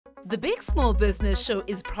The Big Small Business Show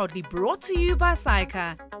is proudly brought to you by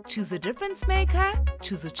SAICA. Choose a difference maker,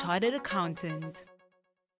 choose a chartered accountant.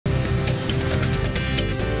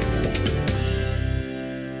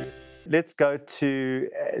 Let's go to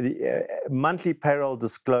the monthly payroll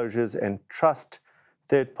disclosures and trust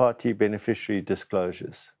third-party beneficiary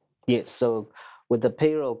disclosures. Yes, so with the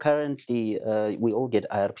payroll, currently we all get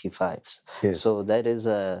IRP5s. Yes. So that is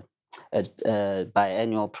a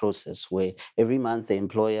biannual process where every month the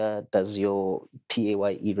employer does your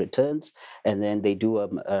PAYE returns, and then they do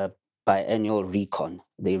a biannual recon.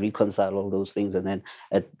 They reconcile all those things, and then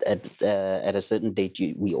at a certain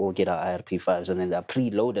date, we all get our IRP5s, and then they're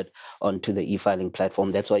preloaded onto the e-filing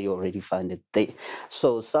platform. That's why you already find it.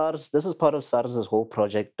 So SARS, this is part of SARS's whole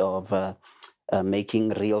project of making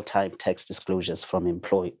real-time tax disclosures from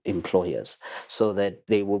employers, so that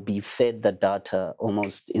they will be fed the data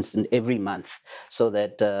almost instant every month, so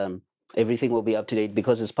that everything will be up to date,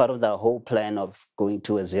 because it's part of the whole plan of going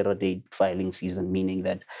to a zero-day filing season, meaning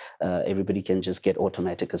that everybody can just get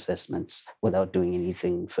automatic assessments without doing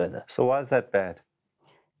anything further. So why is that bad?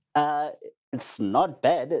 It's not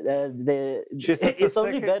bad. It's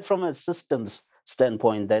only bad from a systems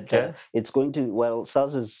standpoint that it's going to, well,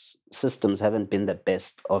 SARS's systems haven't been the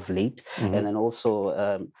best of late. And then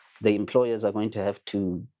also the employers are going to have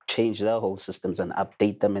to change their whole systems and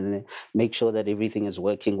update them and make sure that everything is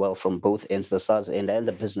working well from both ends, the SARS end and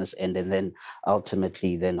the business end. And then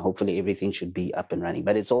ultimately, then hopefully everything should be up and running.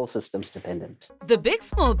 But it's all systems dependent. The Big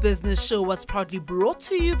Small Business Show was proudly brought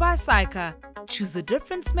to you by SAICA. Choose a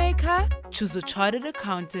difference maker, choose a chartered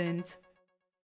accountant.